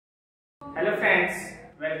Hello friends,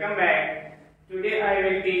 welcome back. Today I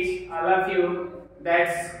will teach all of you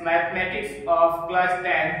that's mathematics of class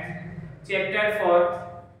 10th, chapter 4th,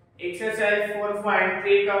 exercise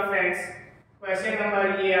 4.3 का friends question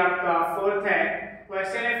number ये आपका 4th है।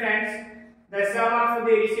 Question है friends, the sum of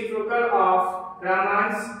the reciprocal of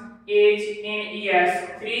Raman's age in years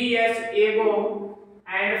 3 years ago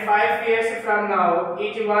and 5 years from now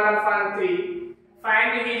is 1/3.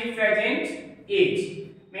 Find his present age.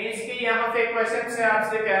 Means कि यहाँ पे question से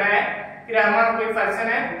आपसे कह रहा है कि रहमान कोई पर्सन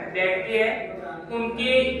है, व्यक्ति है,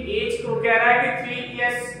 उनकी एज को कह रहा है कि 3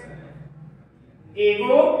 years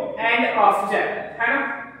ago and after, है ना,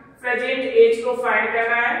 प्रेजेंट एज को फाइंड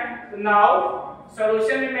करना है। तो नाउ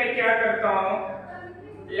सॉल्यूशन में मैं क्या करता हूँ,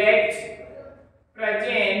 late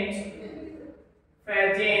present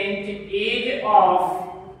as of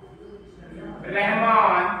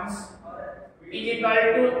Rahman is equal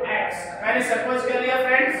to x. मैंने सपोज कर लिया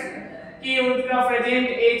फ्रेंड्स कि उनका प्रेजेंट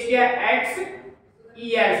एज क्या एक्स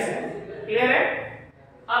ईयर्स है, क्लियर है।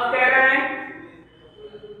 अब कह रहा है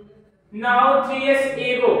नाउ 3 years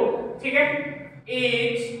एगो, ठीक है,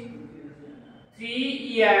 एज 3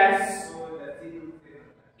 years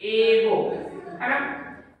एगो, है ना।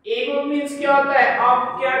 एगो मीन्स क्या होता है,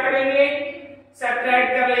 आप क्या करेंगे, सेपरेट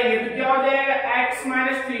कर लेंगे तो क्या हो जाएगा, x -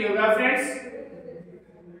 3 होगा friends.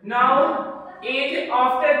 Now age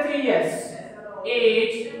after 3 years,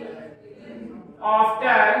 age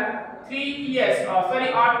after 3 years, after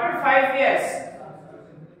 5 years,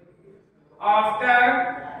 after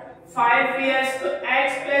 5 years तो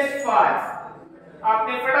x plus 5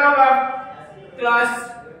 आपने पढ़ा होगा क्लास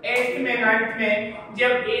 8th में 9th में,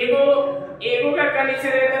 जब एगो का कंडीशन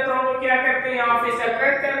रहता है तो हम क्या करते हैं, यहाँ पे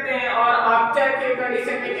सेपरेट करते हैं और आफ्टर के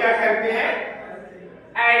कंडीशन में क्या करते हैं,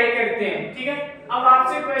 ऐड करते हैं, ठीक है। अब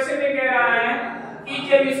आपसे क्वेश्चन में कह रहा है कि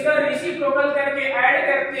जब इसका रेसिप्रोकल करके ऐड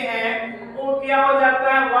करते हैं वो क्या हो जाता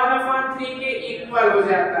है, 1/3 के इक्वल हो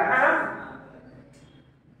जाता है ना।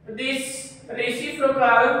 This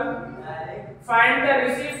reciprocal, find the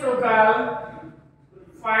reciprocal,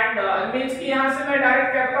 find the means कि यहां से मैं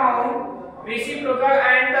डायरेक्ट करता हूं reciprocal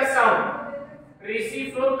and the some,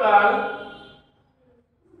 reciprocal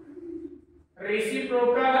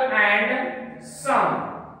and some,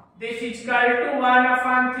 this is equal to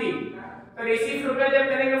 1/3। तो रेसिप्रोकल जब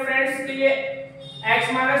करेंगे फ्रेंड्स तो ये x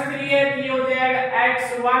 - 3 है तो ये हो जाएगा x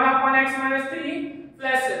 1/x - 3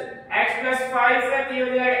 plus x plus 5 है तो ये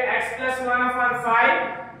हो जाएगा x plus 1/5,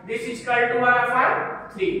 this is equal to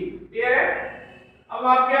 1/3, clear है। अब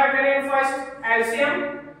आप क्या करेंगे, फर्स्ट एलसीएम,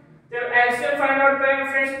 जब एलसीएम फाइंड आउट करेंगे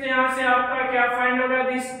फ्रेंड्स तो यहां से आपका क्या फाइंड होगा,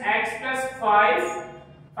 this x plus 5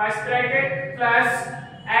 first bracket plus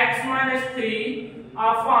x - 3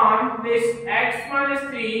 upon this x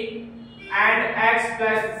 - 3 and x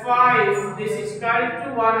plus 5, this is equal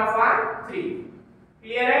to 1/3,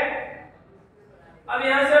 clear है। अब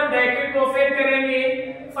यहां से हम ब्रैकेट को फिल करेंगे,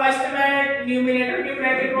 फर्स्ट मैं न्यूमरेटर के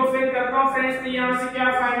ब्रैकेट को फिल करता हूं फ्रेंड्स तो यहां से क्या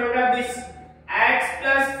फाइंड होगा, this x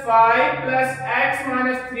plus 5 plus x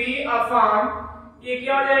 - 3 upon, ये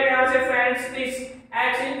क्या हो जाएगा यहां से friends, this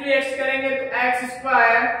x into x करेंगे तो x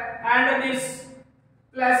square and this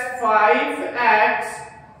plus 5x,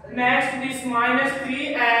 next this minus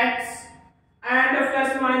 3x and plus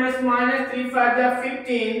minus 3 for the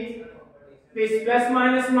 15th, this plus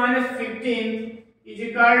minus 15 is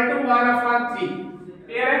equal to 1/3,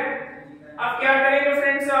 clear है। अब क्या करेंगे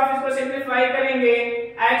फ्रेंड्स, आप इसको सिंपलीफाई करेंगे,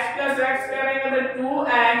 x plus x करेंगे तो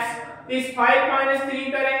 2x, this 5 - 3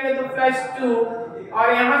 करेंगे तो plus 2 और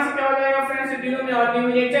यहां से क्या हो जाएगा फ्रेंड्स,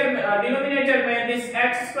 डिनोमिनेटर में दिस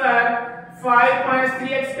x स्क्वायर 5 -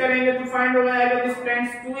 3x करेंगे तो फाइंड हो जाएगा this friends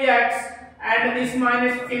 2x and this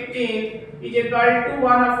minus 15 is equal to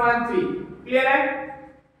 1/3, clear है।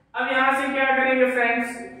 अब यहां से क्या करेंगे फ्रेंड्स,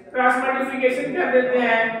 क्रॉस मल्टीप्लिकेशन कर देते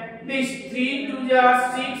हैं, दिस 3 2 जा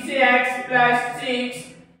 6x plus 6,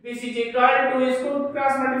 this is equal to, इसको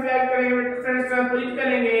क्रॉस मल्टीप्लाई करेंगे फ्रेंड्स, ट्रांसपोज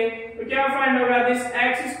करेंगे तो क्या फाइंड होगा, this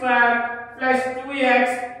x square plus 2x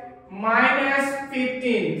minus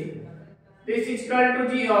 15, this is equal to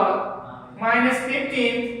 0 minus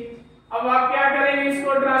 15। अब आप क्या करेंगे,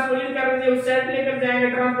 इसको ट्रांसपोजिट कर दीजिए, उस साइड लेकर जाएंगे,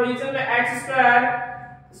 ट्रांसपोजिशन में x स्क्वायर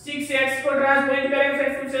 6x को ट्रांसपोजिट करेंगे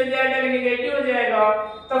फिर से जाएगा नेगेटिव हो जाएगा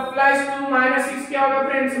तो प्लस 2 - 6 क्या होगा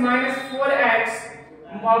फ्रेंड्स, -4x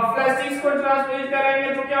और प्लस 6 को ट्रांसपोजिट करेंगे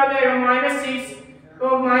तो क्या हो जाएगा -6, तो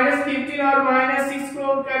 -15 और -6 को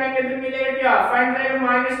करेंगे तो मिलेगा क्या, फाइंड जाएगा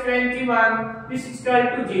 -21, this is equal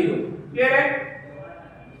to 0, clear है।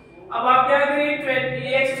 अब आप क्या करेंगे,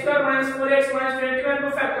 x² - 4x - 21 को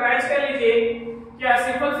फैक्टराइज कर लीजिए, क्या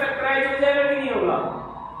सिंपल फैक्टराइज हो जाएगा कि नहीं होगा।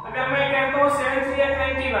 अगर मैं कहता हूं 7 3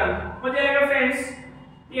 21 हो जाएगा फ्रेंड्स,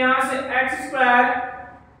 यहाँ से एक्स स्क्वायर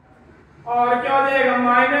और क्या हो जाएगा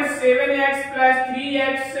minus 7x plus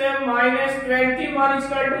 3x minus 21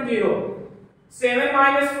 equal to 0। 7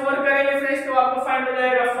 minus 4 करेंगे फ्रेंड्स तो आपको फाइंड हो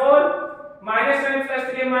जाएगा 4 माइनस 7 प्लस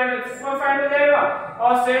 3 माइनस 4 फाइंड हो जाएगा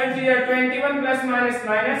और 7 3 21 प्लस माइनस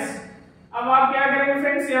माइनस। अब आप क्या करेंगे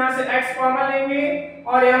फ्रेंड्स यहाँ से x कॉमन लेंगे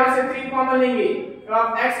और यहाँ से 3 कॉमन लेंगे। तो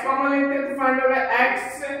आप x कॉमन लेते हैं तो फाइंड होगा x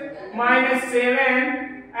minus 7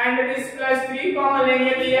 and this plus 3 common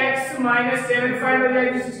लेंगे तो x माइनस 7 फाइंड हो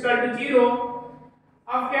जाएगा दिस इक्वल टू 0।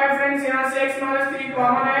 अब क्या फ्रेंड्स यहाँ से x माइनस 3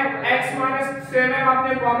 कॉमन है, x माइनस 7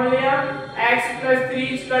 आपने कॉमन लिया, x plus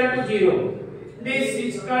 3 equal to 0। This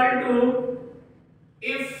equal to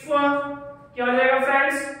if क्या हो जाएगा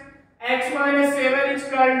friends x minus 7 is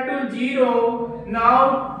equal to 0. Now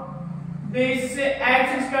this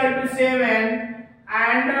x is equal to 7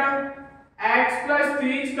 and x plus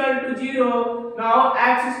 3 is equal to 0. Now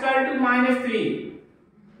x is equal to minus 3.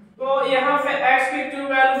 तो यहाँ पे x की true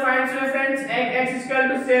value find करें friends, x is equal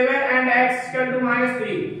to 7 and x is equal to minus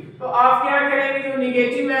 3। तो आप क्या करेंगे जो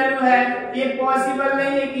नेगेटिव वैल्यू है ये पॉसिबल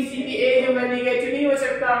नहीं है, किसी भी एज में नेगेटिव नहीं हो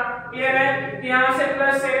सकता। क्लियर है? यहाँ से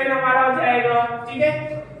प्लस 7 हमारा हो जाएगा। ठीक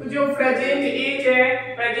है, तो जो प्रेजेंट एज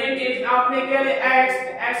है, प्रेजेंट एज आपने क्या लिया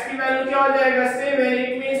x की वैल्यू क्या हो जाएगा 7,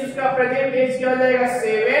 इट मींस उसका प्रेजेंट एज क्या हो जाएगा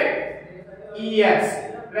 7 years।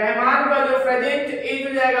 रहमान का जो प्रेजेंट एज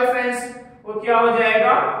हो जाएगा फ्रेंड्स वो क्या हो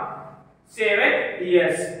जाएगा 7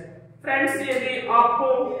 years। फ्रेंड्स यदि आपको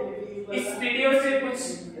इस वीडियो से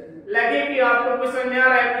कुछ लगे कि आपको कुछ समझ आ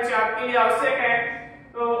रहा है, कुछ आपके लिए आवश्यक है,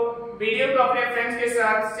 तो वीडियो को अपने फ्रेंड्स के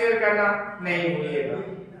साथ शेयर करना नहीं भूलिएगा।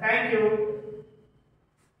 Thank you.